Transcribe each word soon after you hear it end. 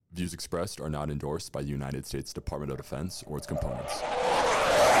views expressed are not endorsed by the United States Department of Defense or its components.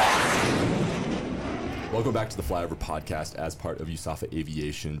 Welcome back to the Flyover Podcast as part of USAFA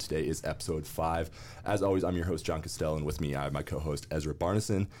Aviation. Today is episode 5. As always, I'm your host, John Costell, and with me I have my co-host, Ezra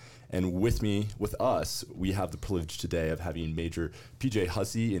Barneson. And with us, we have the privilege today of having Major PJ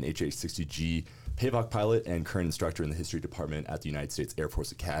Hussey, an HH-60G Pave pilot and current instructor in the history department at the United States Air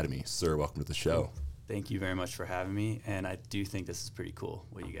Force Academy. Sir, welcome to the show. Thank you very much for having me, and I do think this is pretty cool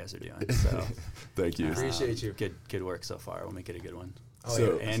what you guys are doing. So, thank you. Appreciate you. Good work so far. We'll make it a good one.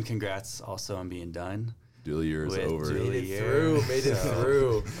 And congrats also on being done. Dual year is over. Made it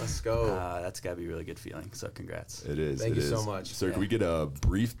through. Let's go. That's got to be a really good feeling. So congrats. It is. Thank you so much. Sir, can we get a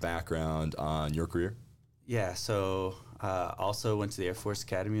brief background on your career? Yeah. So also went to the Air Force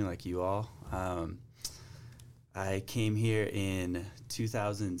Academy like you all. I came here in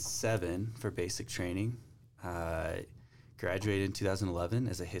 2007 for basic training. Graduated in 2011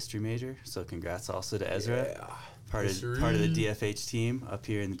 as a history major. So congrats also to Ezra. Yeah. Part of the DFH team up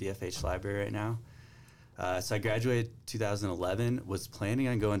here in the DFH library right now. So I graduated 2011, was planning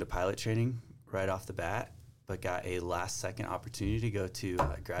on going to pilot training right off the bat, but got a last-second opportunity to go to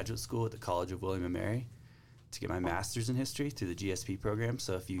graduate school at the College of William & Mary to get my master's in history through the GSP program.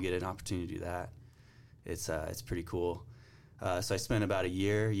 So if you get an opportunity to do that, it's pretty cool. So I spent about a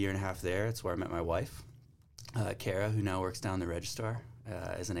year and a half there. It's where I met my wife, Kara, who now works down the registrar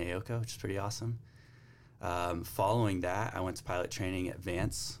as an AOCO, which is pretty awesome. Following that, I went to pilot training at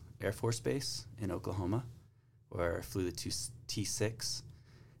Vance Air Force Base in Oklahoma, where I flew the T6.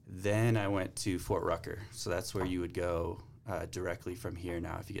 Then I went to Fort Rucker. So that's where you would go directly from here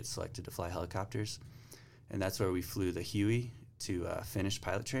now if you get selected to fly helicopters. And that's where we flew the Huey to finish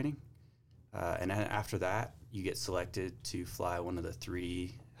pilot training. And then after that, you get selected to fly one of the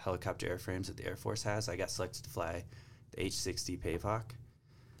 3 helicopter airframes that the Air Force has. I got selected to fly the H-60 Pave.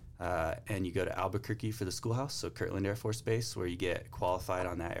 And you go to Albuquerque for the schoolhouse, so Kirtland Air Force Base, where you get qualified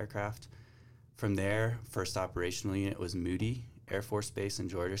on that aircraft. From there, first operational unit was Moody Air Force Base in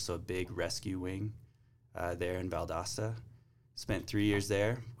Georgia, so a big rescue wing there in Valdosta. Spent 3 years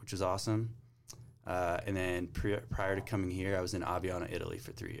there, which was awesome. And then prior to coming here, I was in Aviano, Italy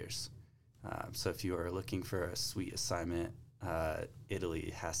for 3 years. So if you are looking for a sweet assignment,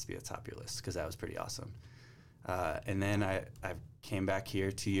 Italy has to be at the top of your list because that was pretty awesome. And then I came back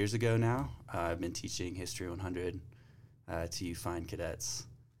here 2 years ago now. I've been teaching History 100 to you fine cadets.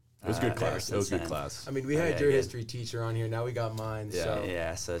 It was a good class. It was a good class. I mean, we had your history teacher on here. Now we got mine.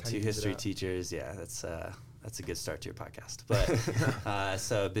 Yeah. So 2 history teachers. Yeah, that's a good start to your podcast. But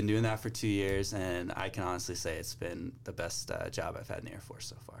so I've been doing that for 2 years, and I can honestly say it's been the best job I've had in the Air Force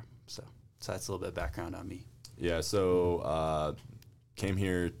so far. So that's a little bit of background on me. Yeah. So came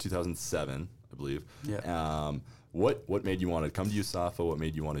here 2007, I believe. Yeah. What made you want to come to USAFA? What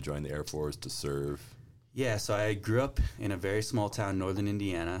made you want to join the Air Force to serve? Yeah, so I grew up in a very small town, northern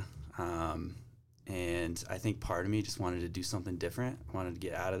Indiana, and I think part of me just wanted to do something different. I wanted to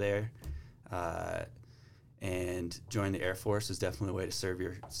get out of there, and join the Air Force is definitely a way to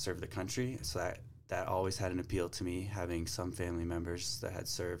serve the country. So that always had an appeal to me, having some family members that had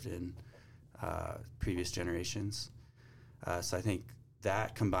served in previous generations. So I think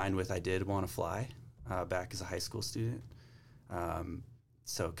that combined with I did want to fly back as a high school student.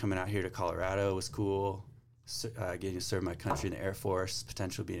 So coming out here to Colorado was cool, getting to serve my country in the Air Force,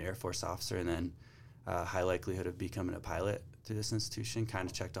 potentially being an Air Force officer, and then high likelihood of becoming a pilot through this institution kind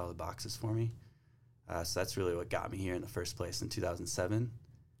of checked all the boxes for me. So that's really what got me here in the first place in 2007.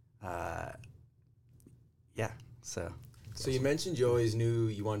 So you mentioned you always knew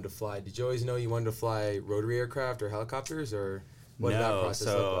you wanted to fly. Did you always know you wanted to fly rotary aircraft or helicopters, or what did that process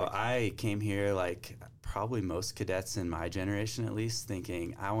look like? I came here like probably most cadets in my generation at least,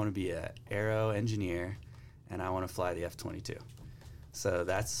 thinking I want to be an aero engineer and I want to fly the F-22. So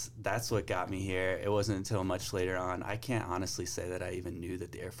that's what got me here. It wasn't until much later on. I can't honestly say that I even knew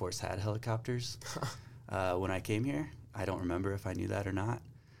that the Air Force had helicopters when I came here. I don't remember if I knew that or not.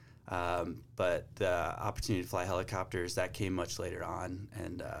 But the opportunity to fly helicopters, that came much later on,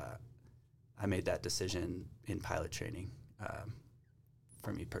 and I made that decision in pilot training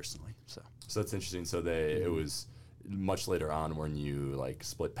for me personally. So that's interesting. So it was much later on when you like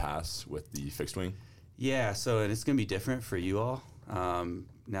split paths with the fixed wing? Yeah, and it's going to be different for you all. Now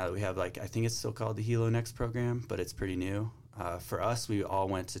that we have, I think it's still called the Helo Next program, but it's pretty new. For us, we all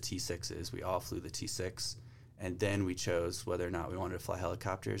went to T6s. We all flew the T6, and then we chose whether or not we wanted to fly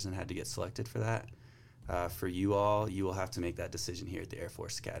helicopters and had to get selected for that. For you all, you will have to make that decision here at the Air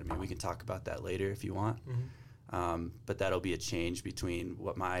Force Academy. We can talk about that later if you want. Mm-hmm. But that'll be a change between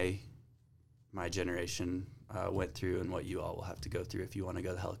what my generation went through and what you all will have to go through if you want to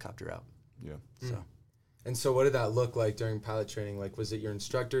go the helicopter route. Yeah. So. And so what did that look like during pilot training? Like, was it your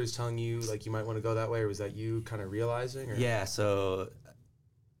instructors telling you, like, you might want to go that way, or was that you kind of realizing? Or? Yeah, so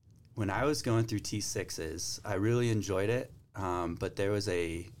when I was going through T6s, I really enjoyed it, but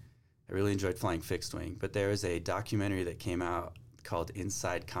I really enjoyed flying fixed wing, but there was a documentary that came out called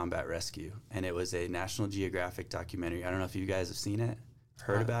Inside Combat Rescue, and it was a National Geographic documentary. I don't know if you guys have seen it,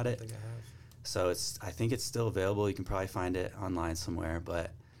 heard about it. I think I have. So I think it's still available. You can probably find it online somewhere,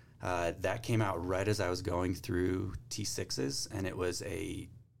 but that came out right as I was going through T6s, and it was a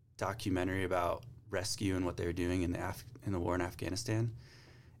documentary about rescue and what they were doing in the war in Afghanistan.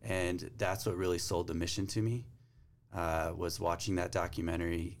 And that's what really sold the mission to me, was watching that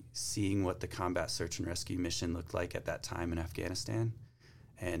documentary, seeing what the combat search and rescue mission looked like at that time in Afghanistan.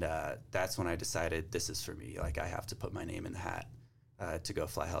 And that's when I decided this is for me. Like, I have to put my name in the hat to go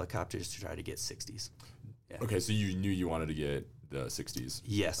fly helicopters to try to get 60s. Yeah. Okay, so you knew you wanted to get the 60s.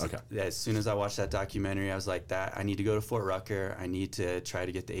 Yes. Okay. As soon as I watched that documentary, I was like, I need to go to Fort Rucker. I need to try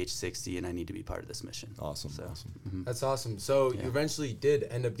to get the H-60, and I need to be part of this mission. Awesome. So, Awesome. Mm-hmm. That's awesome. So you eventually did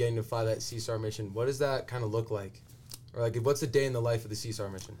end up getting to fly that CSAR mission. What does that kind of look like? Or like, what's a day in the life of the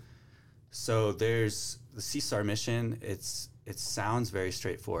CSAR mission? So there's the CSAR mission. It sounds very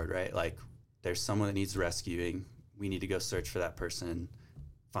straightforward, right? Like, there's someone that needs rescuing. We need to go search for that person,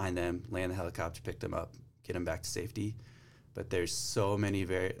 find them, land the helicopter, pick them up, get them back to safety. But there's so many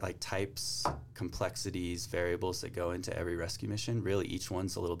types, complexities, variables that go into every rescue mission. Really, each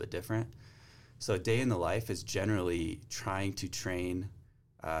one's a little bit different. So a day in the life is generally trying to train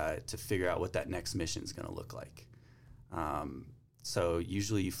to figure out what that next mission is going to look like. So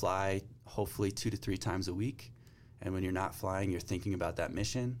usually you fly hopefully 2 to 3 times a week. And when you're not flying, you're thinking about that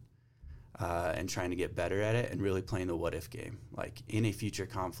mission and trying to get better at it and really playing the what-if game. Like, in a future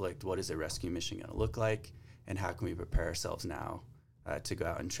conflict, what is a rescue mission going to look like? And how can we prepare ourselves now to go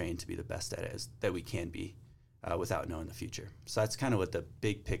out and train to be the best at it that we can be without knowing the future? So that's kind of what the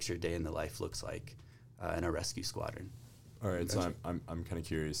big picture day in the life looks like in a rescue squadron. All right, so I'm kind of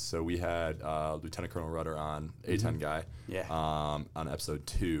curious. So we had Lieutenant Colonel Rudder on, A-10 guy, on episode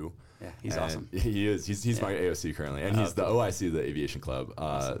 2. Yeah, he's awesome. He is. He's my AOC currently, and he's the OIC of the Aviation Club.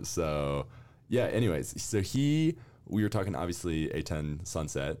 Awesome. So, yeah. Anyways, so we were talking obviously A-10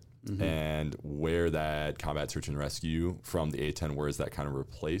 Sunset. Mm-hmm. And where that combat search and rescue from the A-10, where is that kind of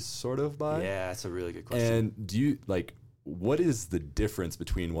replaced sort of by? Yeah, that's a really good question. And do you, like, what is the difference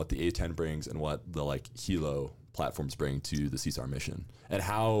between what the A-10 brings and what the, like, Hilo platforms bring to the CSAR mission? And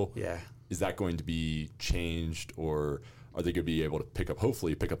how is that going to be changed, or are they going to be able to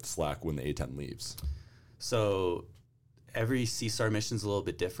hopefully pick up the slack when the A-10 leaves? So every CSAR mission is a little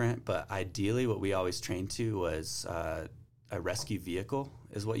bit different, but ideally what we always trained to was a rescue vehicle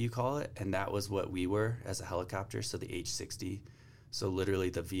is what you call it, and that was what we were as a helicopter, so the H-60. So literally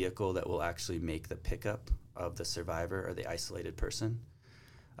the vehicle that will actually make the pickup of the survivor or the isolated person.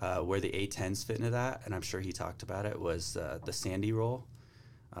 Where the A-10s fit into that, and I'm sure he talked about it, was the Sandy role.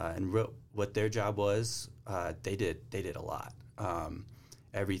 And what their job was, they did a lot.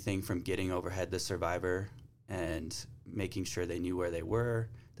 Everything from getting overhead the survivor and making sure they knew where they were,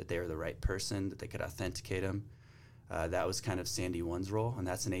 that they were the right person, that they could authenticate them. That was kind of Sandy 1's role, and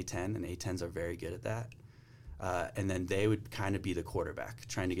that's an A-10, and A-10s are very good at that. And then they would kind of be the quarterback,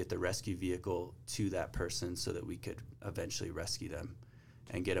 trying to get the rescue vehicle to that person so that we could eventually rescue them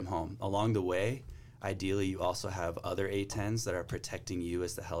and get them home. Along the way, ideally, you also have other A-10s that are protecting you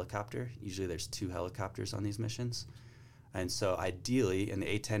as the helicopter. Usually there's 2 helicopters on these missions. And so ideally, and the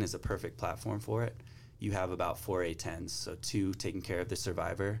A-10 is a perfect platform for it, you have about 4 A-10s, so 2 taking care of the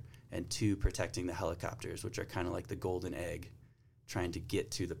survivor and 2 protecting the helicopters, which are kind of like the golden egg, trying to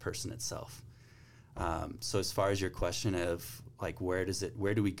get to the person itself. So as far as your question of like where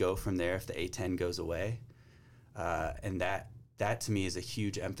do we go from there if the A-10 goes away, and that to me is a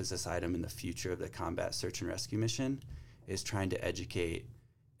huge emphasis item in the future of the combat search and rescue mission, is trying to educate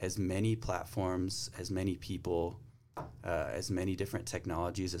as many platforms, as many people, as many different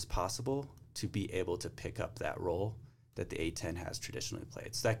technologies as possible to be able to pick up that role that the A-10 has traditionally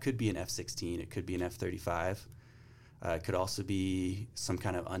played. So that could be an F-16, it could be an F-35, it could also be some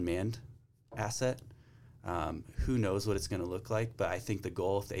kind of unmanned asset. Who knows what it's going to look like, but I think the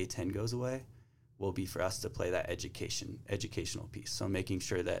goal if the A-10 goes away will be for us to play that educational piece. So making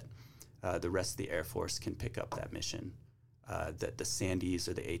sure that the rest of the Air Force can pick up that mission that the Sandys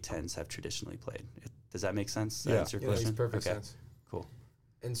or the A-10s have traditionally played. Does that make sense? Does that answer your question? Makes perfect sense. Cool.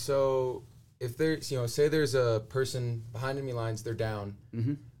 And so if there's, say there's a person behind enemy lines, they're down.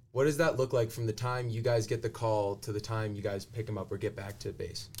 Mm-hmm. What does that look like from the time you guys get the call to the time you guys pick them up or get back to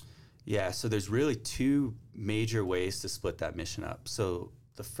base? Yeah, so there's really two major ways to split that mission up. So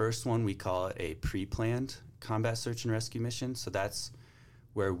the first one, we call it a pre-planned combat search and rescue mission. So that's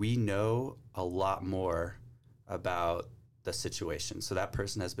where we know a lot more about the situation. So that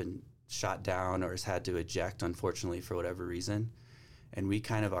person has been shot down or has had to eject, unfortunately, for whatever reason. And we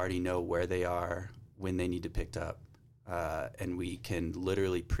kind of already know where they are, when they need to picked up. And we can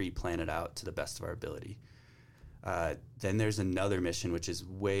literally pre-plan it out to the best of our ability. Then there's another mission, which is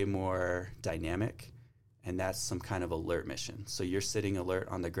way more dynamic, and that's some kind of alert mission. So you're sitting alert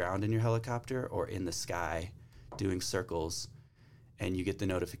on the ground in your helicopter or in the sky doing circles, and you get the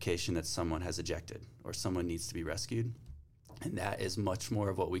notification that someone has ejected or someone needs to be rescued. And that is much more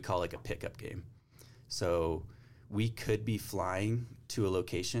of what we call like a pickup game. So we could be flying to a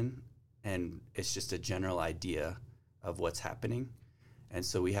location, and it's just a general idea of what's happening. And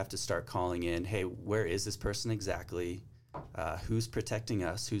so we have to start calling in, hey, where is this person exactly? Who's protecting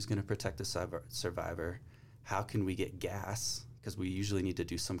us? Who's going to protect the survivor? How can we get gas? Because we usually need to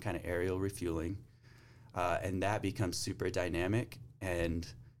do some kind of aerial refueling. And that becomes super dynamic. And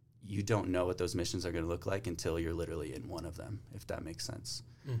you don't know what those missions are going to look like until you're literally in one of them, if that makes sense.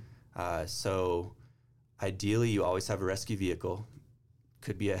 So ideally, you always have a rescue vehicle.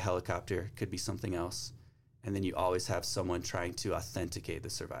 Could be a helicopter, could be something else. And then you always have someone trying to authenticate the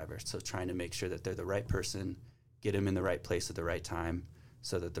survivor. So trying to make sure that they're the right person, get them in the right place at the right time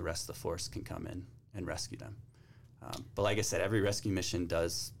so that the rest of the force can come in and rescue them. But like I said, every rescue mission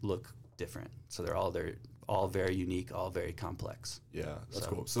does look different. So they're all very unique, all very complex. Yeah, that's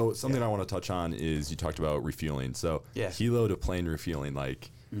cool. So something I want to touch on is you talked about refueling. So helo to plane refueling, like,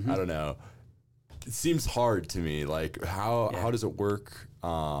 I don't know. It seems hard to me. Like, how does it work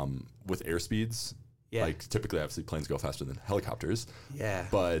with airspeeds? Yeah. Like typically, obviously, planes go faster than helicopters. Yeah.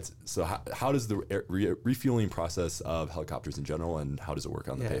 But so how does the refueling process of helicopters in general, and how does it work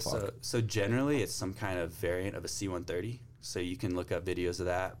on the Pave? So generally, it's some kind of variant of a C-130. So you can look up videos of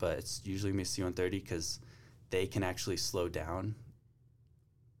that, but it's usually a C-130 because they can actually slow down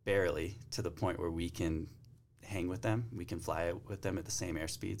barely to the point where we can hang with them. We can fly with them at the same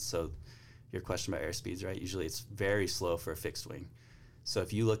airspeed. So your question about airspeeds, right? Usually it's very slow for a fixed wing. So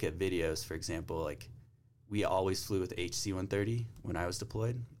if you look at videos, for example, like we always flew with HC-130 when I was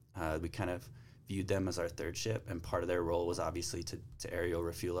deployed. We kind of viewed them as our third ship, and part of their role was obviously to aerial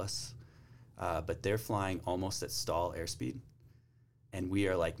refuel us. But they're flying almost at stall airspeed, and we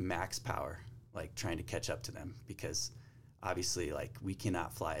are like max power, like trying to catch up to them because obviously like we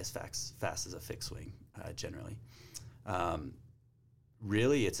cannot fly as fast as a fixed wing generally.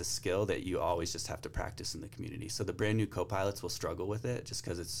 Really, it's a skill that you always just have to practice in the community. So the brand new co-pilots will struggle with it just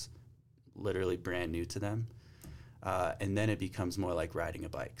because it's literally brand new to them. And then it becomes more like riding a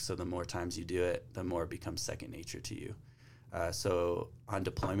bike. So the more times you do it, the more it becomes second nature to you. So on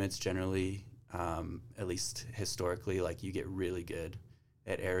deployments, generally, at least historically, like you get really good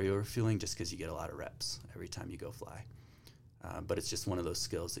at aerial refueling just because you get a lot of reps every time you go fly. But it's just one of those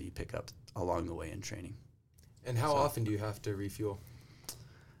skills that you pick up along the way in training. And how often do you have to refuel?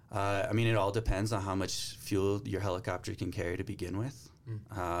 I mean, it all depends on how much fuel your helicopter can carry to begin with.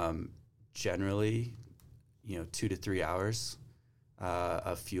 Generally, 2 to 3 hours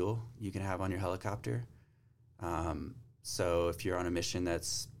of fuel you can have on your helicopter. So if you're on a mission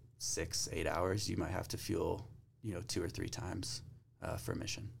that's 6-8 hours, you might have to fuel, 2 or 3 times for a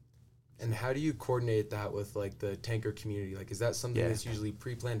mission. And how do you coordinate that with like the tanker community? Like, is that something that's usually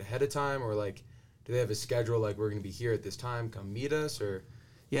pre-planned ahead of time, or like, do they have a schedule? Like, we're going to be here at this time, come meet us, or?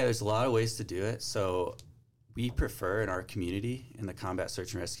 Yeah, there's a lot of ways to do it. So we prefer in our community, in the combat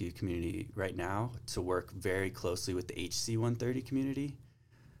search and rescue community right now, to work very closely with the HC-130 community.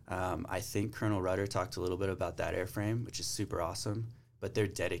 I think Colonel Rudder talked a little bit about that airframe, which is super awesome, but they're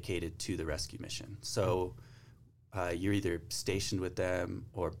dedicated to the rescue mission. So you're either stationed with them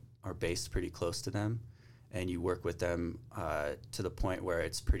or are based pretty close to them, and you work with them to the point where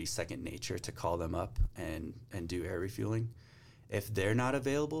it's pretty second nature to call them up and do air refueling. If they're not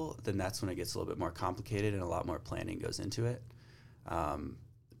available, then that's when it gets a little bit more complicated and a lot more planning goes into it.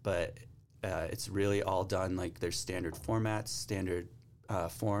 But it's really all done like there's standard formats, standard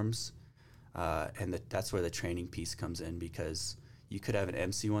forms, and that's where the training piece comes in, because you could have an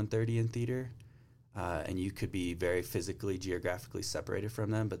MC-130 in theater, and you could be very physically, geographically separated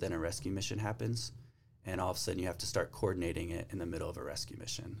from them, but then a rescue mission happens, and all of a sudden you have to start coordinating it in the middle of a rescue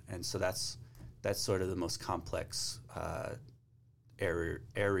mission. And so that's sort of the most complex air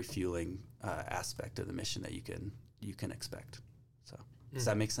refueling aspect of the mission that you can expect. So does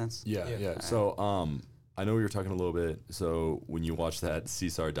that make sense? Yeah. So I know we were talking a little bit. So when you watched that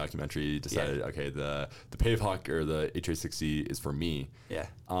CSAR documentary, you decided, okay, the Pave Hawk or the HH-60 is for me. Yeah.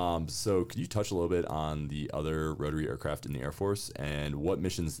 So could you touch a little bit on the other rotary aircraft in the Air Force and what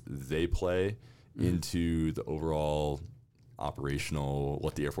missions they play into the overall operational,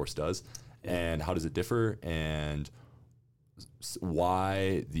 what the Air Force does, and how does it differ, and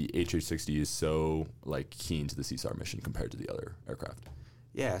why the HH-60 is so like keen to the CSAR mission compared to the other aircraft?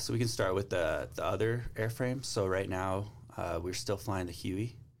 Yeah, so we can start with the other airframe. So right now, we're still flying the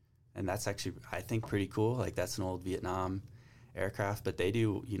Huey, and that's actually, I think, pretty cool. Like, that's an old Vietnam aircraft, but they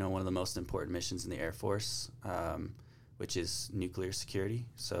do, one of the most important missions in the Air Force, which is nuclear security.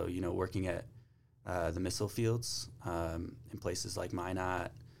 So, working at the missile fields in places like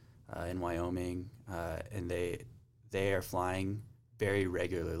Minot, in Wyoming, and they are flying very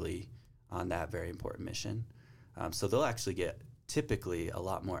regularly on that very important mission. So they'll actually get typically a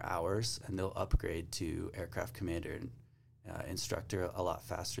lot more hours, and they'll upgrade to aircraft commander and instructor a lot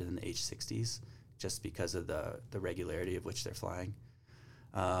faster than the H-60s, just because of the regularity of which they're flying.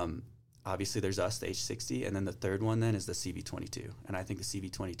 Obviously, there's us, the H-60, and then the third one then is the CV-22, and I think the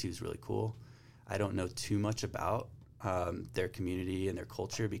CV-22 is really cool. I don't know too much about their community and their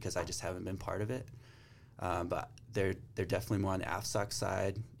culture because I just haven't been part of it, but they're definitely more on the AFSOC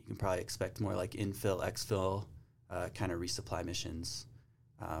side. You can probably expect more like infill, exfil, kind of resupply missions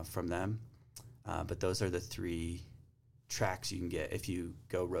from them. But those are the three tracks you can get if you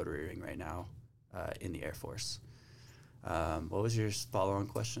go rotarying right now in the Air Force. What was your follow-on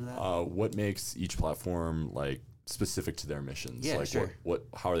question to that? What makes each platform like specific to their missions? Yeah, like sure.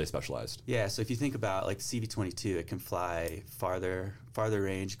 How are they specialized? Yeah, so if you think about like CV-22, it can fly farther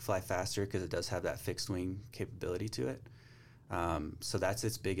range, fly faster because it does have that fixed wing capability to it. So that's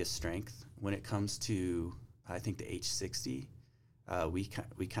its biggest strength. When it comes to, I think, the H-60,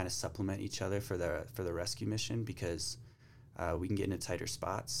 we kind of supplement each other for the rescue mission because we can get into tighter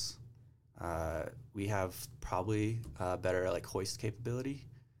spots. We have probably better like hoist capability.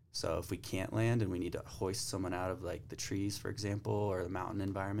 So if we can't land and we need to hoist someone out of like the trees, for example, or the mountain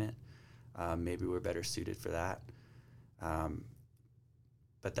environment, maybe we're better suited for that.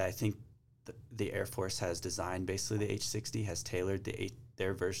 But I think the Air Force has designed basically the H-60, has tailored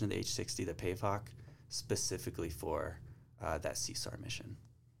their version of the H-60, the Pave Hawk, specifically for that CSAR mission.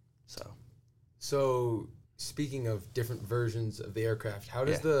 So speaking of different versions of the aircraft, how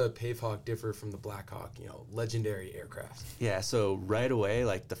does the Pave Hawk differ from the Black Hawk, legendary aircraft? Yeah, so right away,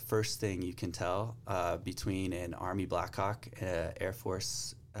 like the first thing you can tell between an Army Black Hawk and Air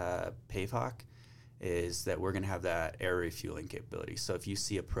Force Pave Hawk is that we're going to have that air refueling capability. So if you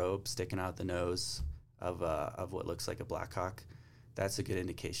see a probe sticking out the nose of what looks like a Black Hawk, that's a good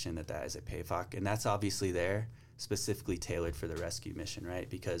indication that is a Pave Hawk. And that's obviously there specifically tailored for the rescue mission, right?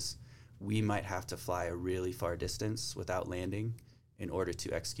 Because we might have to fly a really far distance without landing in order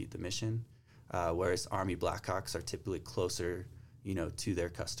to execute the mission, whereas Army Black Hawks are typically closer, to their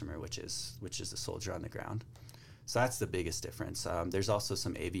customer, which is the soldier on the ground. So that's the biggest difference. There's also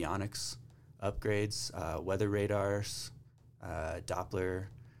some avionics upgrades, weather radars, Doppler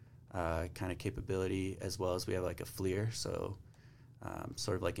kind of capability, as well as we have like a FLIR, so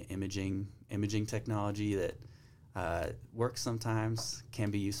sort of like an imaging technology that works sometimes,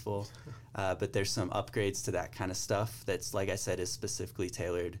 can be useful, but there's some upgrades to that kind of stuff that's, like I said, is specifically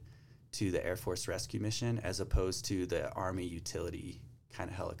tailored to the Air Force rescue mission as opposed to the Army utility kind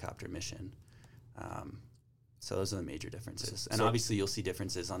of helicopter mission. So those are the major differences. And obviously you'll see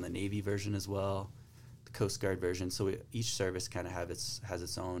differences on the Navy version as well, the Coast Guard version. So each service kind of has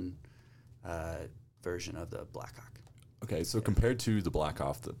its own version of the Black Hawk. Okay, so compared to the Black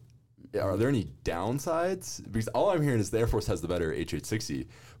Hawk, are there any downsides? Because all I'm hearing is the Air Force has the better HH-60,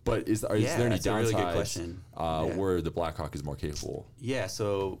 but is there any downsides a really good question. Where the Black Hawk is more capable? Yeah,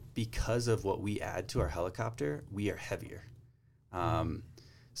 so because of what we add to our helicopter, we are heavier.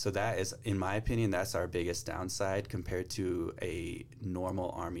 So that is, in my opinion, that's our biggest downside compared to a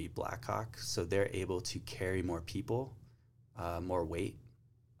normal Army Black Hawk. So they're able to carry more people, more weight,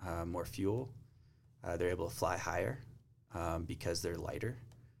 more fuel. They're able to fly higher because they're lighter.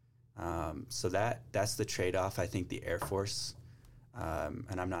 So that's the trade-off. I think the Air Force, and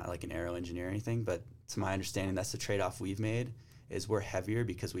I'm not like an aero engineer or anything, but to my understanding, that's the trade-off we've made, is we're heavier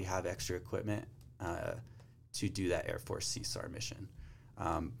because we have extra equipment to do that Air Force CSAR mission.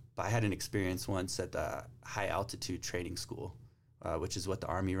 But I had an experience once at the high altitude training school, which is what the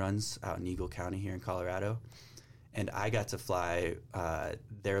Army runs out in Eagle County here in Colorado. And I got to fly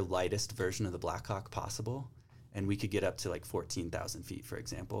their lightest version of the Black Hawk possible, and we could get up to like 14,000 feet, for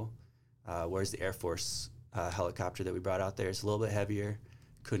example. Whereas the Air Force helicopter that we brought out there is a little bit heavier,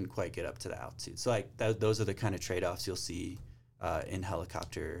 couldn't quite get up to the altitude. So like those are the kind of trade-offs you'll see in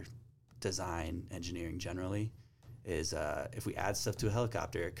helicopter design engineering generally. Is if we add stuff to a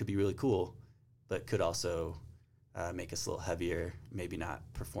helicopter, it could be really cool, but could also make us a little heavier, maybe not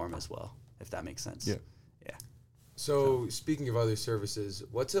perform as well, if that makes sense. Yeah. So speaking of other services,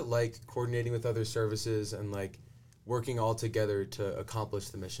 what's it like coordinating with other services and like working all together to accomplish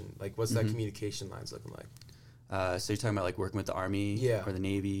the mission? Like what's that communication lines looking like? So you're talking about like working with the Army or the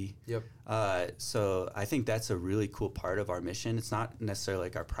Navy? Yep. So I think that's a really cool part of our mission. It's not necessarily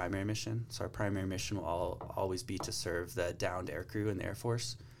like our primary mission. So our primary mission will always be to serve the downed aircrew in the Air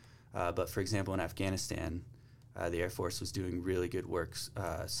Force. But for example, in Afghanistan, the Air Force was doing really good work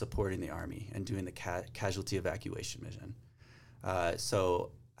supporting the Army and doing the casualty evacuation mission.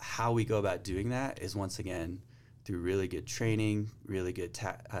 So how we go about doing that is, once again, through really good training, really good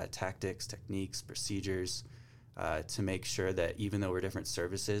tactics, techniques, procedures, to make sure that even though we're different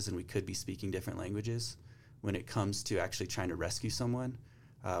services and we could be speaking different languages, when it comes to actually trying to rescue someone,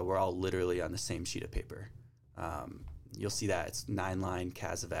 we're all literally on the same sheet of paper. You'll see that it's 9-line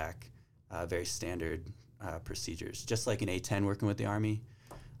CASEVAC, very standard procedures. Just like an A-10 working with the Army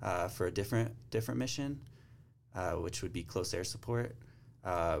for a different mission, which would be close air support.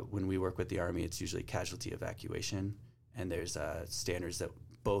 When we work with the Army, it's usually casualty evacuation, and there's standards that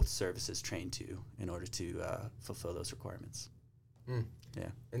both services train to in order to fulfill those requirements. Yeah.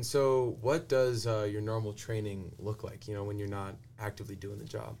 And so what does your normal training look like, when you're not actively doing the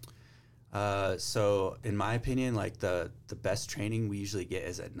job? So in my opinion, like the best training we usually get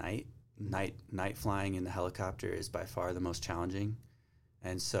is at night. Night flying in the helicopter is by far the most challenging.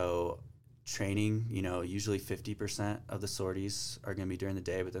 And so training, usually 50% of the sorties are going to be during the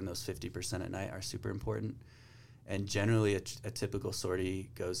day, but then those 50% at night are super important. And generally a typical sortie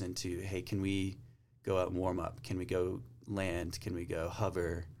goes into, hey, can we go out and warm up? Can we go land? Can we go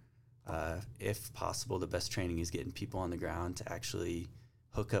hover? If possible, the best training is getting people on the ground to actually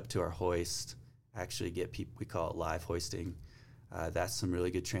hook up to our hoist, actually get people, we call it live hoisting. That's some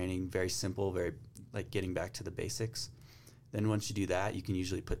really good training, very simple, very like getting back to the basics. Then once you do that, you can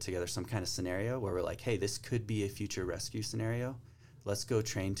usually put together some kind of scenario where we're like, hey, this could be a future rescue scenario. Let's go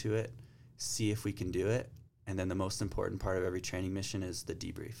train to it, see if we can do it. And then the most important part of every training mission is the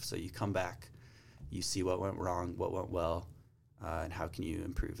debrief. So you come back, you see what went wrong, what went well, and how can you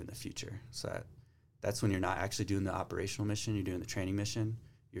improve in the future. So that's when you're not actually doing the operational mission, you're doing the training mission.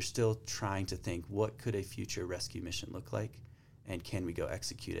 You're still trying to think, what could a future rescue mission look like? And can we go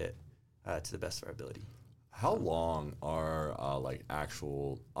execute it to the best of our ability? How long are like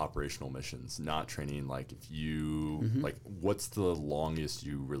actual operational missions, not training? Like if you like, what's the longest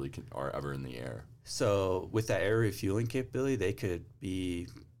you really are ever in the air? So with that air refueling capability, they could be,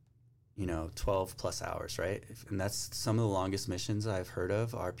 12 plus hours, right? And that's some of the longest missions I've heard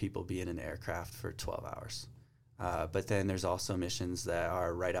of are people being in an aircraft for 12 hours. But then there's also missions that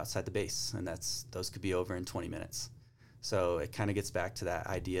are right outside the base, and those could be over in 20 minutes. So it kind of gets back to that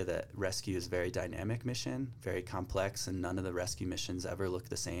idea that rescue is a very dynamic mission, very complex, and none of the rescue missions ever look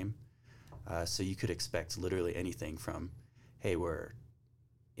the same. So you could expect literally anything from, hey, we're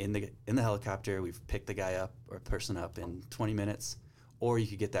in the helicopter, we've picked the guy up or person up in 20 minutes, or you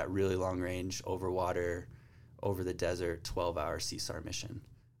could get that really long range over water, over the desert, 12-hour CSAR mission,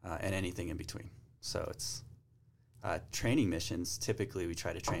 and anything in between. So it's training missions. Typically, we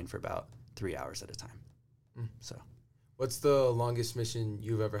try to train for about 3 hours at a time. So. What's the longest mission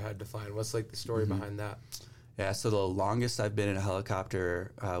you've ever had to fly, and what's like the story behind that? Yeah, so the longest I've been in a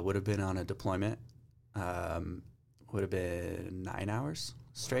helicopter would have been on a deployment. Would have been 9 hours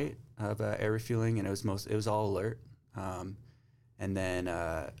straight of air refueling, and it was all alert. And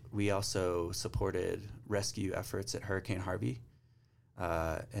then we also supported rescue efforts at Hurricane Harvey,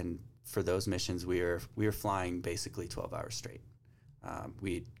 and for those missions, we were flying basically 12 hours straight.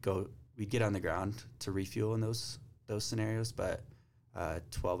 We'd get on the ground to refuel in those scenarios, but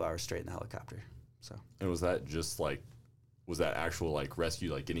 12 hours straight in the helicopter. So. And was that actual like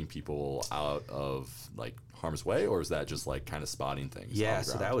rescue, like getting people out of like harm's way, or is that just like kind of spotting things? Yeah,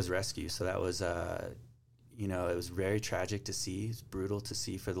 so that was rescue. So that was, it was very tragic to see. It's brutal to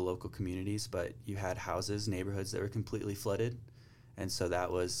see for the local communities, but you had neighborhoods that were completely flooded. And so that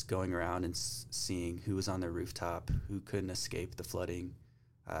was going around and seeing who was on their rooftop, who couldn't escape the flooding,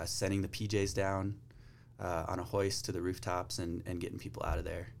 sending the PJs down on a hoist to the rooftops and getting people out of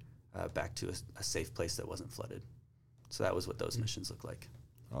there back to a safe place that wasn't flooded. So that was what those missions look like.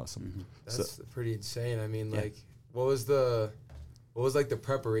 Awesome. That's pretty insane. I mean, like, what was like the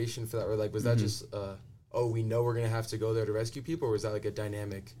preparation for that? Or like, was that just a oh, we know we're going to have to go there to rescue people, or was that like a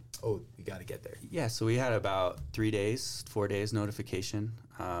dynamic, oh, we got to get there? Yeah, so we had about 4 days notification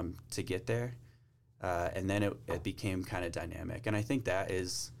to get there. And then it became kind of dynamic. And I think that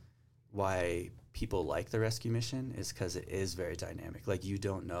is why people like the rescue mission, is because it is very dynamic. Like, you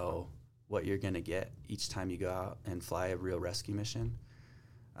don't know what you're going to get each time you go out and fly a real rescue mission.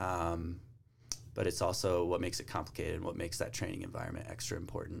 But it's also what makes it complicated and what makes that training environment extra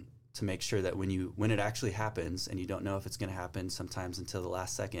important, to make sure that when it actually happens, and you don't know if it's going to happen sometimes until the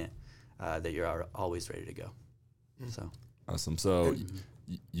last second, that you're always ready to go. So awesome. So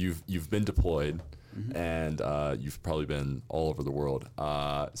you've been deployed, and you've probably been all over the world.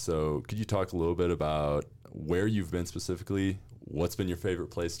 So could you talk a little bit about where you've been specifically? What's been your favorite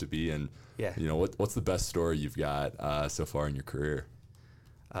place to be, and what's the best story you've got so far in your career?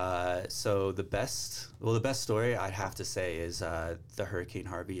 So the best story I'd have to say is the Hurricane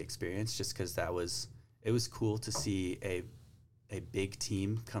Harvey experience, just because it was cool to see a big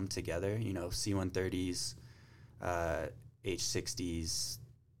team come together. C-130s, H-60s,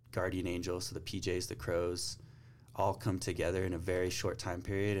 Guardian Angels, so the PJs, the Crows, all come together in a very short time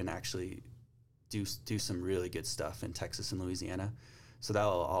period and actually do some really good stuff in Texas and Louisiana. So that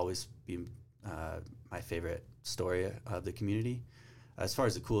will always be my favorite story of the community. As far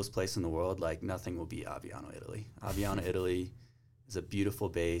as the coolest place in the world, like, nothing will beat Aviano, Italy. Aviano, Italy is a beautiful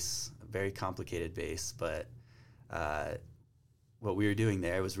base, a very complicated base, but what we were doing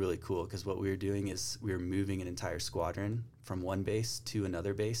there was really cool, because what we were doing is we were moving an entire squadron from one base to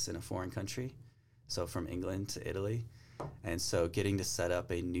another base in a foreign country, so from England to Italy. And so getting to set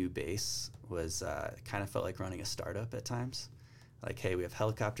up a new base was kind of felt like running a startup at times. Like, hey, we have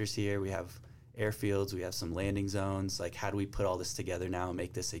helicopters here, we have airfields, we have some landing zones. Like, how do we put all this together now and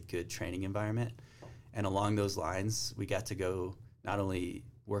make this a good training environment? And along those lines, we got to go not only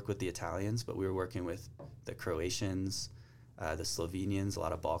work with the Italians, but we were working with the Croatians, the Slovenians, a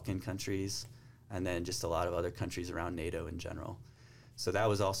lot of Balkan countries, and then just a lot of other countries around NATO in general. So that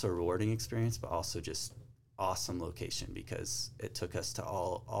was also a rewarding experience, but also just awesome location, because it took us to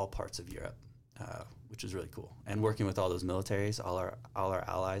all parts of Europe, which was really cool. And working with all those militaries, all our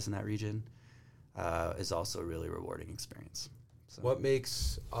allies in that region, is also a really rewarding experience. So. What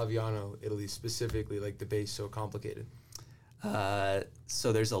makes Aviano, Italy specifically, like the base, so complicated?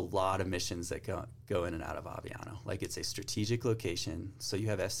 So there's a lot of missions that go in and out of Aviano. Like, it's a strategic location, so you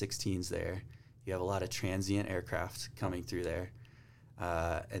have F-16s there. You have a lot of transient aircraft coming through there.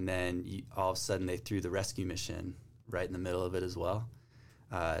 And then all of a sudden they threw the rescue mission right in the middle of it as well.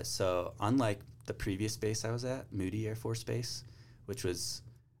 So unlike the previous base I was at, Moody Air Force Base, which was,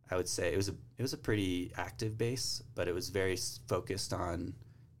 I would say, it was a pretty active base, but it was very focused on,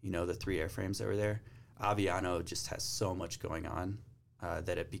 the 3 airframes that were there. Aviano just has so much going on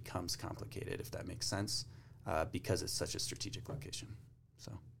that it becomes complicated, if that makes sense, because it's such a strategic location.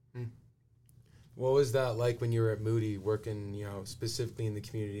 So, what was that like when you were at Moody, working, specifically in the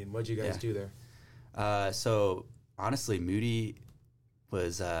community, and what did you guys do there? So honestly, Moody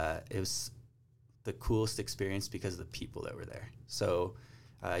was it was the coolest experience because of the people that were there. So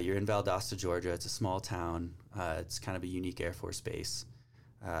you're in Valdosta, Georgia. It's a small town. It's kind of a unique Air Force base,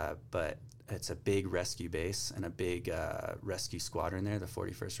 but it's a big rescue base and a big rescue squadron there, the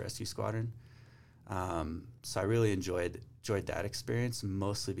 41st Rescue Squadron. So I really enjoyed that experience,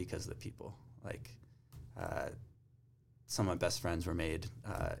 mostly because of the people. Like, some of my best friends were made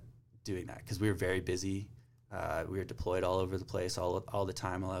doing that, because we were very busy. We were deployed all over the place all the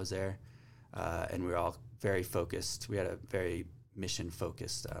time while I was there, and we were all very focused. We had a very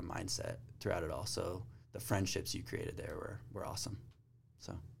mission-focused mindset throughout it all. So the friendships you created there were awesome.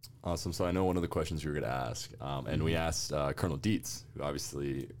 So. Awesome. So I know one of the questions you were going to ask, and we asked Colonel Dietz, who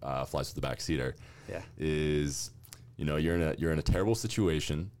obviously flies with the backseater, is, you're in a terrible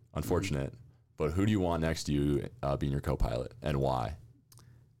situation, unfortunate, but who do you want next to you being your co-pilot, and why?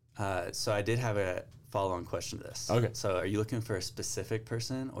 So I did have a follow-on question to this. Okay. So are you looking for a specific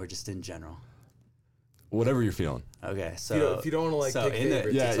person or just in general? Whatever you're feeling. Okay, so if you don't want to pick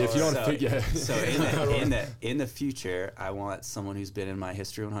favorites, if you don't want to pick, So in the future, I want someone who's been in my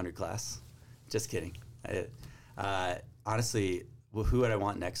History 100 class. Just kidding. Honestly, who would I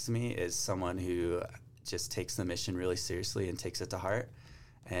want next to me is someone who just takes the mission really seriously and takes it to heart,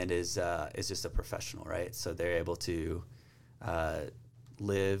 and is just a professional, right? So they're able to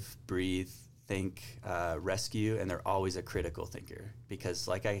live, breathe, think, rescue, and they're always a critical thinker, because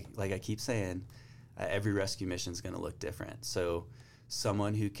like I keep saying. Every rescue mission is going to look different. So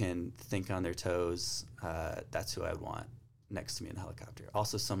someone who can think on their toes, that's who I would want next to me in the helicopter.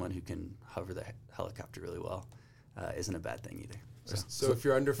 Also, someone who can hover the helicopter really well isn't a bad thing either. So if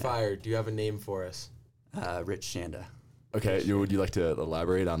you're under fire, do you have a name for us? Rich Shanda. Okay, would you like to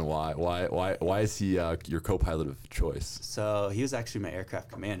elaborate on why is he your co-pilot of choice? So he was actually my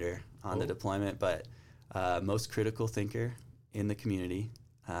aircraft commander on the deployment, but most critical thinker in the community,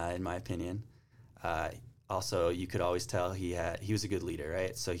 in my opinion. Also, you could always tell he was a good leader,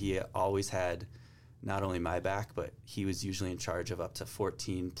 right? So he always had not only my back, but he was usually in charge of up to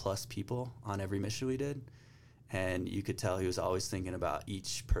 14 plus people on every mission we did. And you could tell he was always thinking about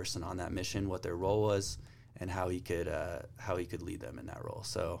each person on that mission, what their role was, and how he could lead them in that role.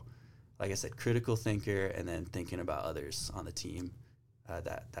 So, like I said, critical thinker, and then thinking about others on the team.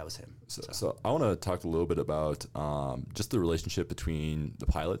 That was him. So I want to talk a little bit about just the relationship between the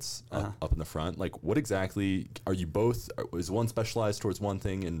pilots up in the front. Like, what exactly are you both? Is one specialized towards one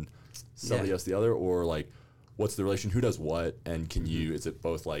thing and somebody else the other, or like, what's the relation? Who does what? And can you? Is it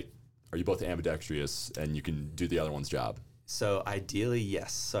both like? Are you both ambidextrous and you can do the other one's job? So ideally,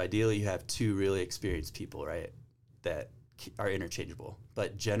 yes. So ideally, you have two really experienced people, right, that are interchangeable.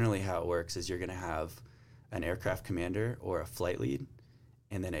 But generally, how it works is you're going to have an aircraft commander or a flight lead,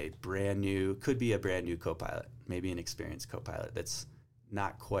 and then could be a brand new co-pilot, maybe an experienced co-pilot that's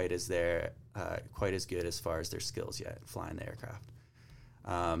not quite as good as far as their skills yet flying the aircraft.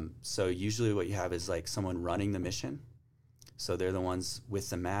 So usually, what you have is like someone running the mission. So they're the ones with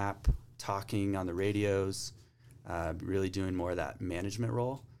the map, talking on the radios, really doing more of that management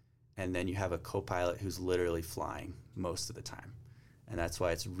role. And then you have a co-pilot who's literally flying most of the time. And that's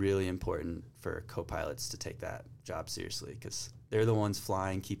why it's really important for co-pilots to take that job seriously, because they're the ones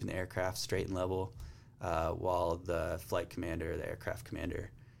flying, keeping the aircraft straight and level, while the flight commander, the aircraft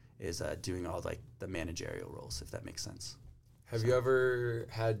commander, is doing all like the managerial roles, if that makes sense. Have you ever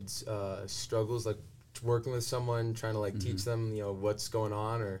had struggles like working with someone, trying to like teach them, what's going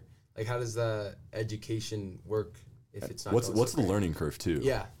on, or like how does the education work if it's not? What's the learning curve too?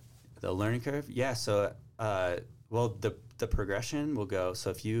 Yeah, the learning curve. Yeah, so the progression will go. So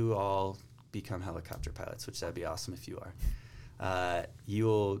if you all become helicopter pilots, which that'd be awesome if you are, you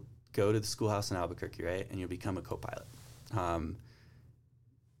will go to the schoolhouse in Albuquerque, right, and you'll become a co-pilot.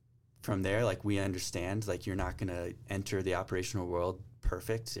 From there, like we understand, like you're not going to enter the operational world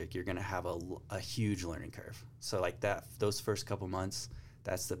perfect. Like you're going to have a huge learning curve. So like those first couple months,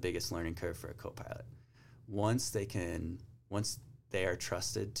 that's the biggest learning curve for a co-pilot. Once they are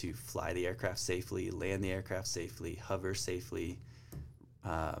trusted to fly the aircraft safely, land the aircraft safely, hover safely,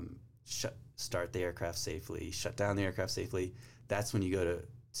 start the aircraft safely, shut down the aircraft safely, that's when you go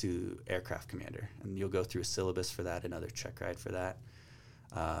to aircraft commander. And you'll go through a syllabus for that, another check ride for that.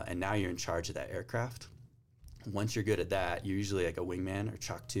 And now you're in charge of that aircraft. Once you're good at that, you're usually like a wingman or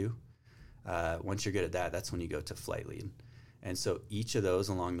Chalk 2. Once you're good at that, that's when you go to flight lead. And so each of those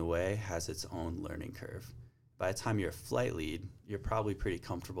along the way has its own learning curve. By the time you're a flight lead, you're probably pretty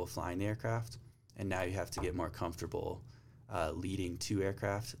comfortable flying the aircraft. And now you have to get more comfortable leading 2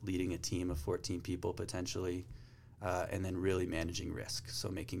 aircraft, leading a team of 14 people potentially, and then really managing risk. So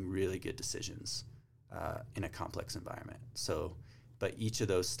making really good decisions in a complex environment. But each of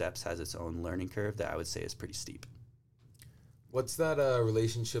those steps has its own learning curve that I would say is pretty steep. What's that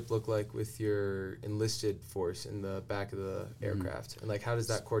relationship look like with your enlisted force in the back of the aircraft? And like, how does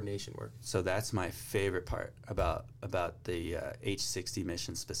that coordination work? So that's my favorite part about the H-60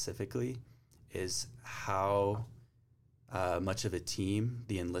 mission specifically, is how much of a team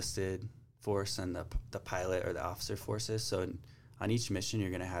the enlisted force and the pilot or the officer force is. So on each mission,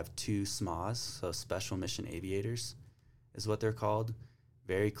 you're going to have 2 SMAs, so special mission aviators is what they're called.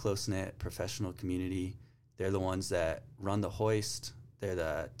 Very close-knit professional community. They're the ones that run the hoist. They're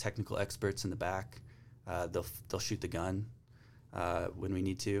the technical experts in the back. They'll shoot the gun when we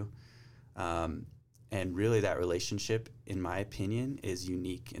need to. And really that relationship, in my opinion, is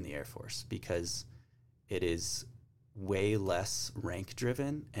unique in the Air Force because it is way less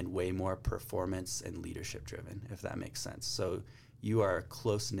rank-driven and way more performance and leadership-driven, if that makes sense. So you are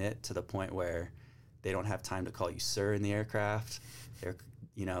close-knit to the point where they don't have time to call you sir in the aircraft.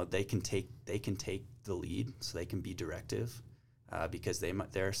 They can take the lead, so they can be directive because their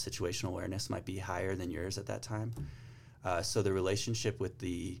situational awareness might be higher than yours at that time. So the relationship with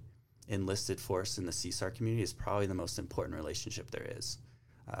the enlisted force in the CSAR community is probably the most important relationship there is.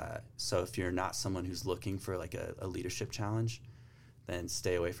 So if you're not someone who's looking for like a leadership challenge, then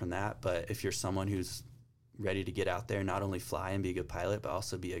stay away from that. But if you're someone who's ready to get out there, not only fly and be a good pilot, but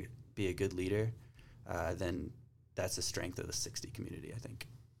also be a good leader, then that's a strength of the 60 community, I think.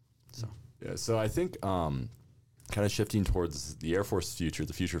 So yeah, so I think kind of shifting towards the Air Force future,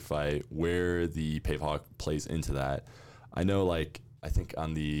 the future fight, where the Pave Hawk plays into that. I know, like, I think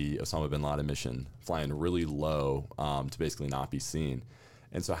on the Osama bin Laden mission, flying really low to basically not be seen.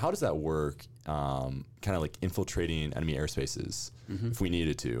 And so how does that work, kind of like infiltrating enemy airspaces if we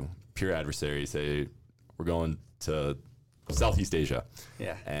needed to? Pure adversary, say we're going to Southeast Asia.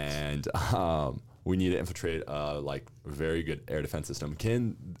 Yeah. And we need to infiltrate like a very good air defense system.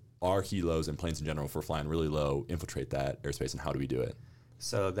 Can our helos and planes in general, if we're flying really low, infiltrate that airspace, and how do we do it?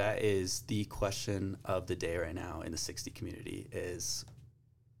 So that is the question of the day right now in the 60 community is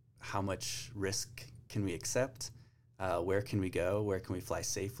how much risk can we accept? Where can we go? Where can we fly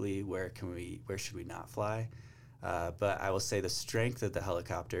safely? Where should we not fly? But I will say the strength of the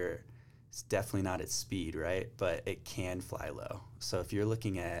helicopter is definitely not its speed, right? But it can fly low. So if you're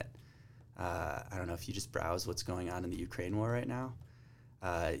looking at, I don't know, if you just browse what's going on in the Ukraine war right now,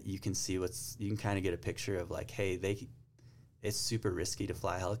 you can see you can kind of get a picture of like, hey, it's super risky to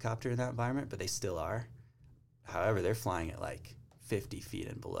fly a helicopter in that environment, but they still are. However, they're flying at like 50 feet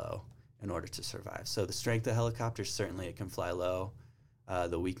and below in order to survive. So the strength of the helicopter, certainly it can fly low.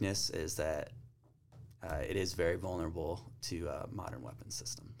 The weakness is that it is very vulnerable to modern weapon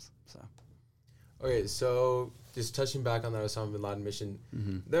systems. So. Okay, so just touching back on that Osama bin Laden mission,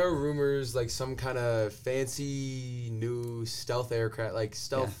 there are rumors like some kind of fancy new stealth aircraft, like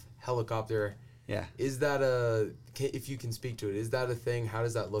stealth helicopter. Yeah. Is that if you can speak to it, is that a thing? How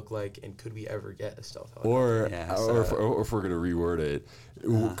does that look like? And could we ever get a stealth helicopter? Or if we're going to reword it,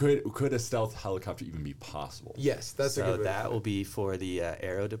 could a stealth helicopter even be possible? Yes, that's a good way. So that will be for the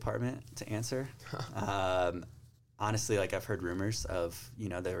aero department to answer. Honestly, like I've heard rumors of,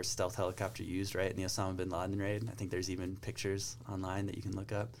 there was stealth helicopter used, right, in the Osama bin Laden raid. I think there's even pictures online that you can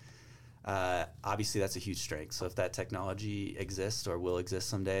look up. Obviously, that's a huge strength. So if that technology exists or will exist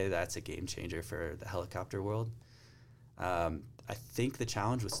someday, that's a game changer for the helicopter world. I think the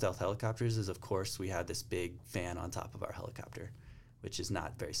challenge with stealth helicopters is, of course, we had this big fan on top of our helicopter, which is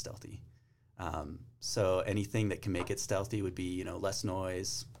not very stealthy. So anything that can make it stealthy would be, less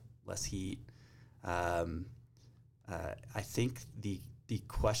noise, less heat. I think the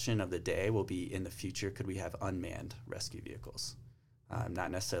question of the day will be, in the future, could we have unmanned rescue vehicles?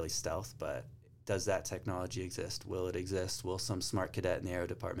 Not necessarily stealth, but does that technology exist? Will it exist? Will some smart cadet in the aero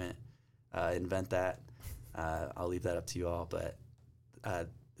department invent that? I'll leave that up to you all, but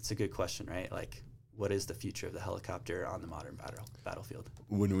it's a good question, right? Like, what is the future of the helicopter on the modern battlefield?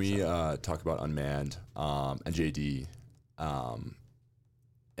 When we talk about unmanned NJD,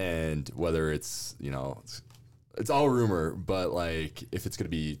 and whether it's, it's all rumor, but like if it's going to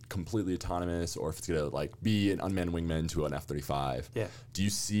be completely autonomous or if it's going to like be an unmanned wingman to an F-35, do you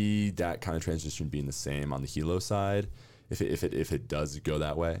see that kind of transition being the same on the helo side if it does go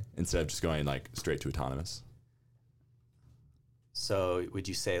that way instead of just going like straight to autonomous? So would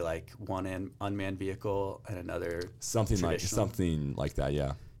you say like one unmanned vehicle and another something like that?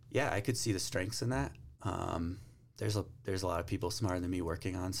 Yeah. Yeah, I could see the strengths in that. There's a lot of people smarter than me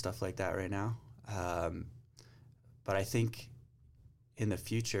working on stuff like that right now. But I think in the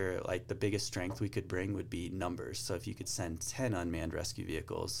future, like the biggest strength we could bring would be numbers. So if you could send 10 unmanned rescue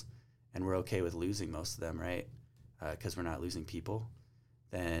vehicles and we're okay with losing most of them, right? Because we're not losing people,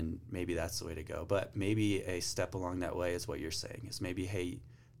 then maybe that's the way to go. But maybe a step along that way is what you're saying, is maybe, hey,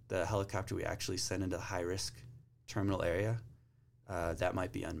 the helicopter we actually send into the high-risk terminal area, that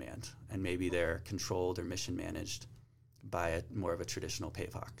might be unmanned. And maybe they're controlled or mission managed by more of a traditional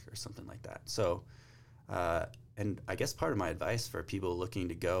Pave or something like that. So, and I guess part of my advice for people looking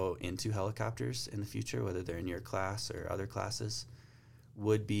to go into helicopters in the future, whether they're in your class or other classes,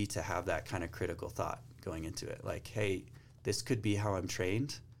 would be to have that kind of critical thought going into it. Like, hey, this could be how I'm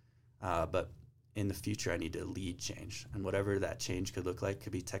trained, but in the future I need to lead change. And whatever that change could look like,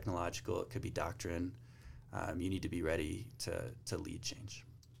 could be technological, it could be doctrine. You need to be ready to lead change.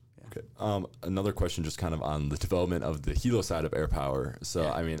 Yeah. Okay. Another question just kind of on the development of the helo side of air power. So,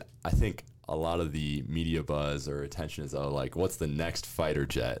 I mean, I think a lot of the media buzz or attention is like, what's the next fighter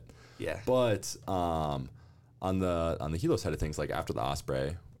jet? Yeah. But on the helo side of things, like after the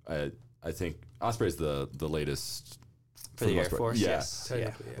Osprey, I think Osprey is the latest for the Air Force. Yeah. Yes.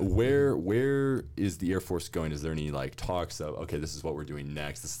 Yeah. Where is the Air Force going? Is there any like talks of, okay, this is what we're doing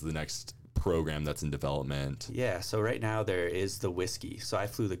next? This is the next program that's in development? Yeah. So right now there is the Whiskey. So I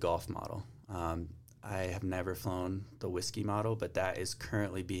flew the Golf model. I have never flown the Whiskey model, but that is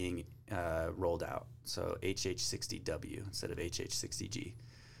currently being rolled out. So HH-60W instead of HH-60G.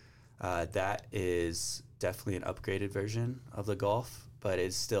 That is definitely an upgraded version of the Golf, but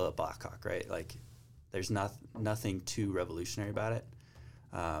it's still a Black Hawk, right? Like there's nothing too revolutionary about it,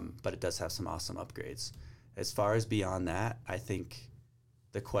 but it does have some awesome upgrades. As far as beyond that, I think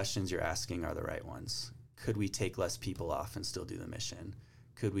the questions you're asking are the right ones. Could we take less people off and still do the mission?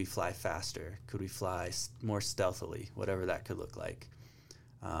 Could we fly faster? Could we fly more stealthily? Whatever that could look like.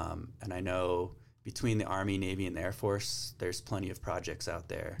 And I know between the Army, Navy, and the Air Force, there's plenty of projects out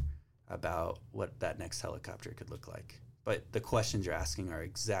there about what that next helicopter could look like. But the questions you're asking are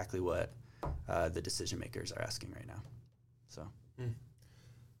exactly what the decision makers are asking right now.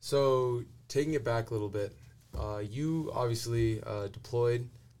 So taking it back a little bit, you obviously deployed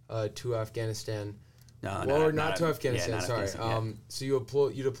to Afghanistan. Not to Afghanistan. Not sorry. Afghanistan, So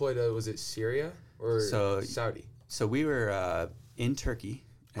you deployed. Was it Syria or Saudi? So we were in Turkey,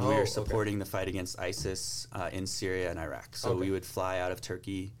 and we were supporting the fight against ISIS in Syria and Iraq. So we would fly out of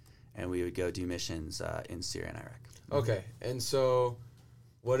Turkey, and we would go do missions in Syria and Iraq. Okay, and so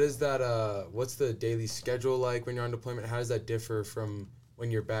what is that? What's the daily schedule like when you're on deployment? How does that differ from when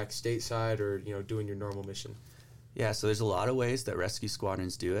you're back stateside or doing your normal mission? Yeah, so there's a lot of ways that rescue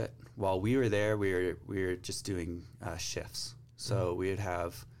squadrons do it. While we were there, we were just doing shifts. So we would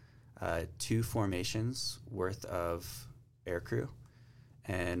have 2 formations worth of aircrew,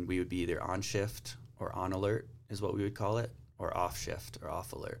 and we would be either on shift or on alert is what we would call it, or off shift or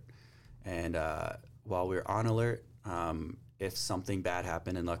off alert. And while we were on alert, if something bad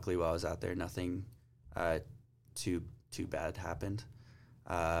happened, and luckily while I was out there, nothing too bad happened,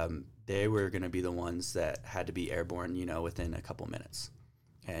 they were going to be the ones that had to be airborne, within a couple minutes,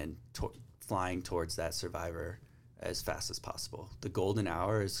 and flying towards that survivor as fast as possible. The golden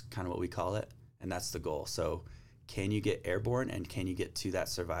hour is kind of what we call it, and that's the goal. So can you get airborne, and can you get to that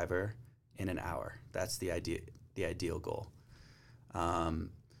survivor in an hour? That's the ideal goal.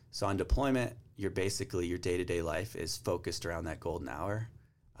 So on deployment, your day-to-day life is focused around that golden hour.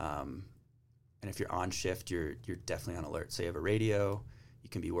 And if you're on shift, you're definitely on alert. So you have a radio, you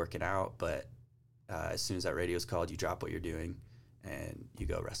can be working out, but as soon as that radio is called, you drop what you're doing and you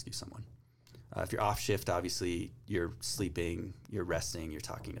go rescue someone. If you're off shift, obviously you're sleeping, you're resting, you're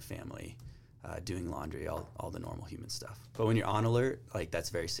talking to family, doing laundry, all the normal human stuff. But when you're on alert,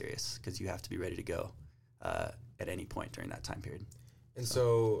 that's very serious because you have to be ready to go at any point during that time period. And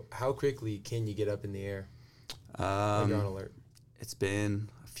so how quickly can you get up in the air when you're on alert? It's been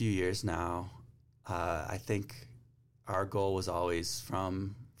a few years now. I think our goal was always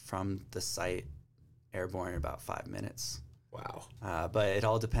from the site airborne in about 5 minutes. Wow. But it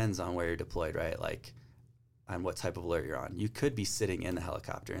all depends on where you're deployed, right? On what type of alert you're on. You could be sitting in the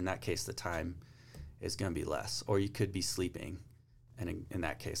helicopter. In that case, the time is going to be less. Or you could be sleeping. And in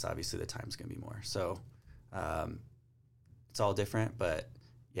that case, obviously, the time's going to be more. So it's all different. But,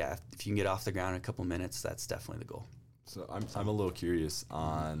 yeah, if you can get off the ground in a couple minutes, that's definitely the goal. So I'm a little curious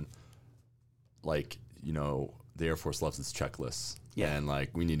on, the Air Force loves its checklists. Yeah. And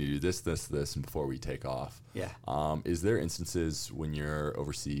we need to do this, and before we take off. Yeah. Is there instances when you're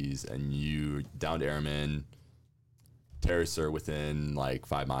overseas and you downed airmen, terrorists are within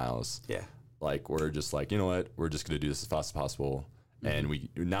 5 miles? Yeah. We're just you know what? We're just going to do this as fast as possible. Mm-hmm.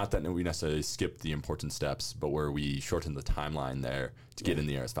 And we necessarily skip the important steps, but where we shorten the timeline there to get in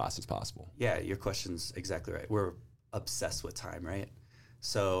the air as fast as possible. Yeah, your question's exactly right. We're obsessed with time, right?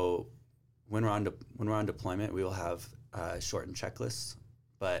 So when we're on deployment, we will have shortened checklists,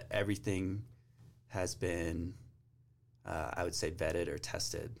 but everything has been, I would say, vetted or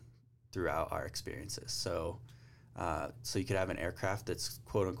tested throughout our experiences. So you could have an aircraft that's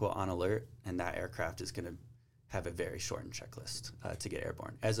quote unquote on alert, and that aircraft is going to have a very shortened checklist to get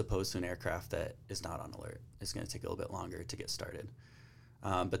airborne, as opposed to an aircraft that is not on alert. It's going to take a little bit longer to get started.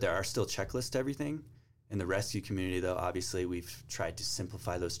 But there are still checklists to everything. In the rescue community, though, obviously we've tried to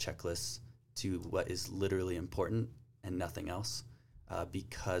simplify those checklists to what is literally important and nothing else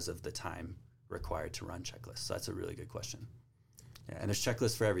because of the time required to run checklists. So that's a really good question. Yeah, and there's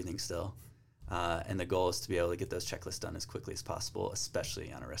checklists for everything still. And the goal is to be able to get those checklists done as quickly as possible,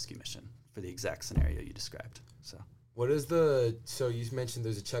 especially on a rescue mission for the exact scenario you described. So you mentioned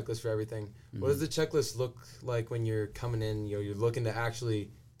there's a checklist for everything. Mm-hmm. What does the checklist look like when you're coming in, you're looking to actually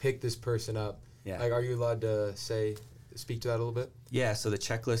pick this person up? Yeah. Are you allowed to speak to that a little bit? Yeah, so the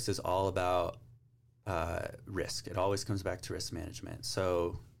checklist is all about risk. It always comes back to risk management.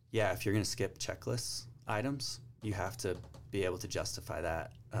 So yeah, if you're going to skip checklist items, you have to be able to justify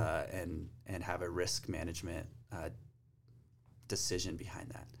that and have a risk management decision behind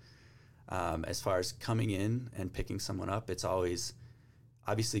that. As far as coming in and picking someone up, it's always,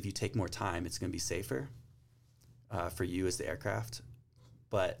 obviously if you take more time, it's going to be safer for you as the aircraft,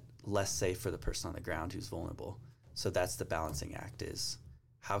 but less safe for the person on the ground who's vulnerable. So that's the balancing act, is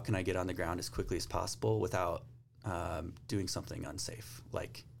how can I get on the ground as quickly as possible without doing something unsafe,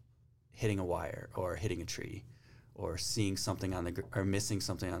 like hitting a wire or hitting a tree or seeing something or missing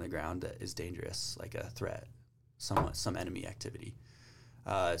something on the ground that is dangerous, like a threat, some enemy activity.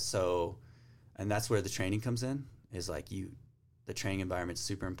 And that's where the training comes in, is the the training environment is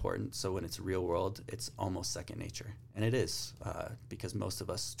super important. So when it's real world, it's almost second nature. And it is because most of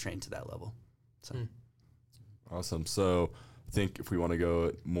us train to that level. So. Awesome. So I think if we want to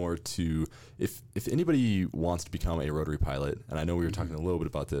go more to if anybody wants to become a rotary pilot, and I know we were talking a little bit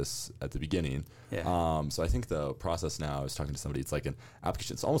about this at the beginning. Yeah. So I think the process now, I was talking to somebody, it's like an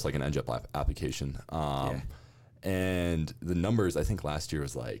application. It's almost like an NJEP application. And the numbers, I think last year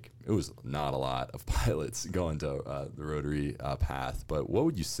was like, it was not a lot of pilots going to the rotary path. But what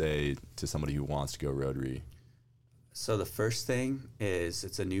would you say to somebody who wants to go rotary? So the first thing is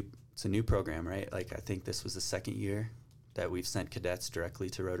it's a new program, right? Like I think this was the second year that we've sent cadets directly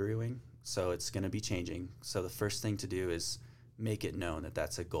to Rotary Wing. So it's going to be changing. So the first thing to do is make it known that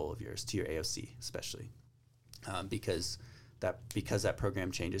that's a goal of yours, to your AOC especially. Because that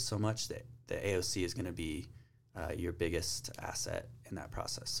program changes so much, that the AOC is going to be your biggest asset in that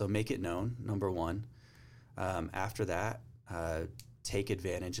process. So make it known, number one. After that, take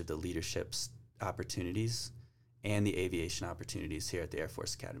advantage of the leadership opportunities and the aviation opportunities here at the Air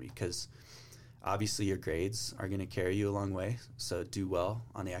Force Academy, because obviously your grades are going to carry you a long way, so do well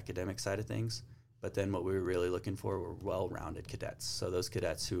on the academic side of things. But then what we were really looking for were well-rounded cadets. So those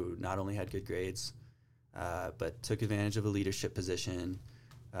cadets who not only had good grades, but took advantage of a leadership position,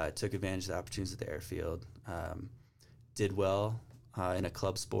 took advantage of the opportunities at the airfield, did well in a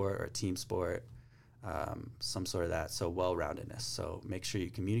club sport or a team sport, some sort of that. So well-roundedness. So make sure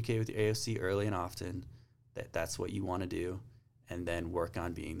you communicate with your AOC early and often that that's what you want to do, and then work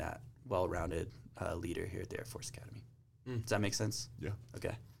on being that well-rounded leader here at the Air Force Academy. Does that make sense? Yeah.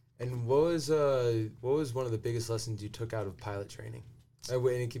 Okay. And what was one of the biggest lessons you took out of pilot training? And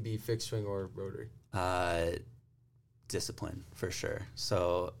it could be fixed wing or rotary. Discipline, for sure.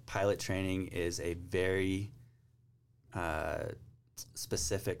 So pilot training is a very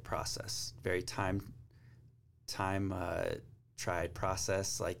specific process, very time tried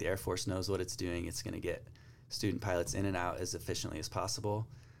process. Like the Air Force knows what it's doing. It's going to get student pilots in and out as efficiently as possible.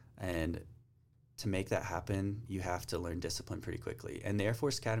 And to make that happen, you have to learn discipline pretty quickly. And the Air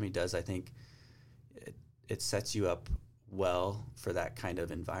Force Academy does, I think, it sets you up well for that kind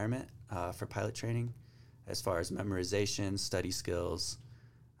of environment for pilot training, as far as memorization, study skills,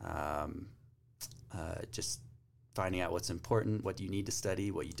 just finding out what's important, what you need to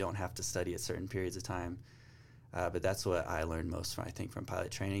study, what you don't have to study at certain periods of time. But that's what I learned most from, I think, from pilot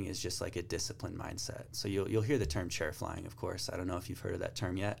training, is just like a disciplined mindset. So you'll hear the term chair flying, of course. I don't know if you've heard of that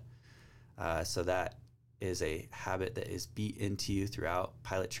term yet. So that is a habit that is beat into you throughout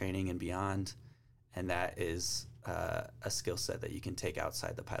pilot training and beyond. And that is a skill set that you can take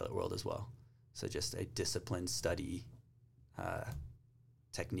outside the pilot world as well. So just a disciplined study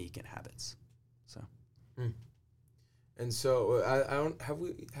technique and habits. So. And so, I don't have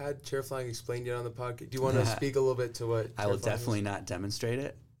we had chair flying explained yet on the podcast? Do you want to speak a little bit to what? I will definitely not demonstrate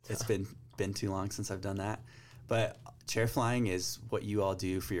it. It's been too long since I've done that. But chair flying is what you all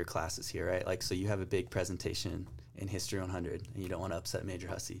do for your classes here, right? Like, so you have a big presentation in History 100, and you don't want to upset Major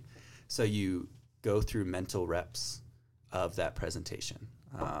Hussey, so you go through mental reps of that presentation.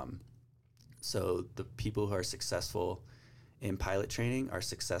 So the people who are successful in pilot training are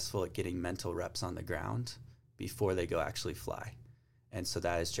successful at getting mental reps on the ground before they go actually fly. And so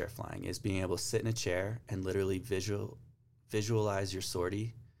that is chair flying, is being able to sit in a chair and literally visualize your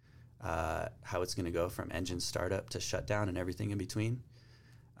sortie, how it's going to go from engine startup to shutdown and everything in between,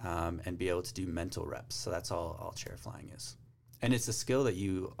 and be able to do mental reps. So that's all chair flying is. And it's a skill that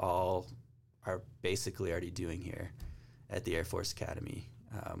you all are basically already doing here at the Air Force Academy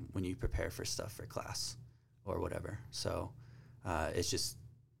when you prepare for stuff for class or whatever. So it's just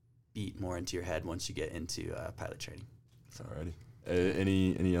beat more into your head once you get into pilot training. So. Alrighty.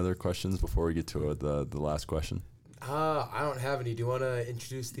 Any other questions before we get to the last question? I don't have any. Do you want to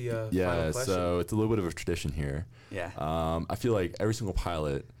introduce the final question? So it's a little bit of a tradition here. Yeah. I feel like every single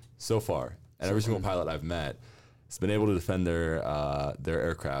pilot so far, and every single pilot I've met, has been able to defend their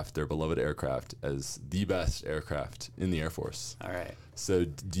aircraft, their beloved aircraft, as the best aircraft in the Air Force. All right. So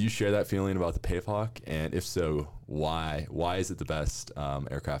do you share that feeling about the Pave? And if so, why? Why is it the best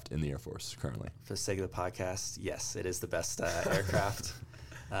aircraft in the Air Force currently? For the sake of the podcast, yes, it is the best aircraft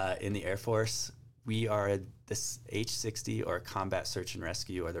in the Air Force. We are this HH-60 or combat search and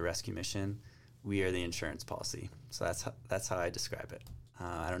rescue, or the rescue mission. We are the insurance policy. So that's how I describe it.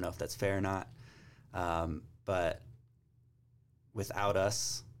 I don't know if that's fair or not, but without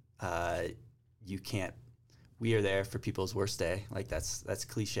us, you can't. We are there for people's worst day. Like that's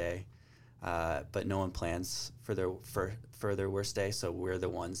cliche, but no one plans for their worst day. So we're the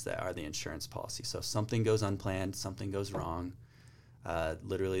ones that are the insurance policy. So if something goes unplanned, something goes wrong,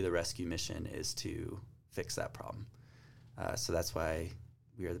 literally the rescue mission is to fix that problem. So that's why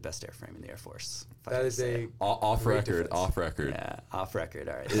we are the best airframe in the Air Force. That is a off great record. difference. Off record. Yeah, off record.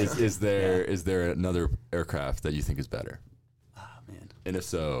 All right. Is there another aircraft that you think is better? Oh, man. And if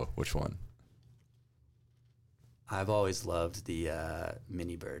so, which one? I've always loved the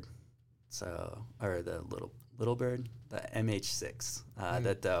mini bird, or the little bird, the MH-6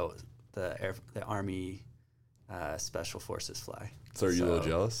 that the Army Special Forces fly. So are you a little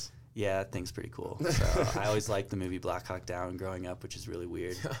jealous? Yeah, that thing's pretty cool. So I always liked the movie Black Hawk Down growing up, which is really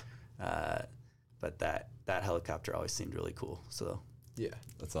weird. But that helicopter always seemed really cool. So yeah,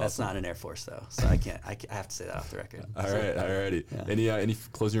 that's awesome. That's not an Air Force though, so I have to say that off the record. Alrighty. Yeah. Any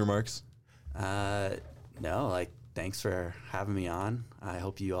closing remarks? No, like thanks for having me on. I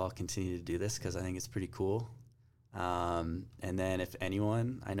hope you all continue to do this because I think it's pretty cool. And then if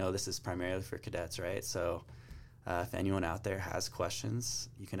anyone, I know this is primarily for cadets, right? So if anyone out there has questions,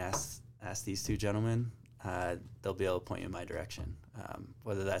 you can ask these two gentlemen. They'll be able to point you in my direction,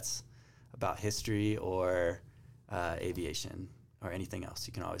 whether that's about history or aviation or anything else.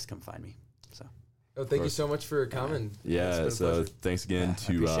 You can always come find me. So. Oh, thank you so much for coming. Yeah, so thanks again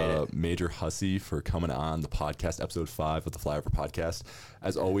to Major Hussey for coming on the podcast, episode 5 of the Flyover Podcast.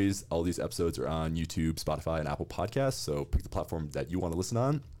 As always, all these episodes are on YouTube, Spotify, and Apple Podcasts, so pick the platform that you want to listen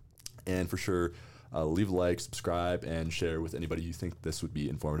on. And for sure, leave a like, subscribe, and share with anybody you think this would be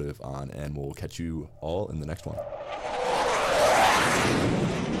informative on, and we'll catch you all in the next one.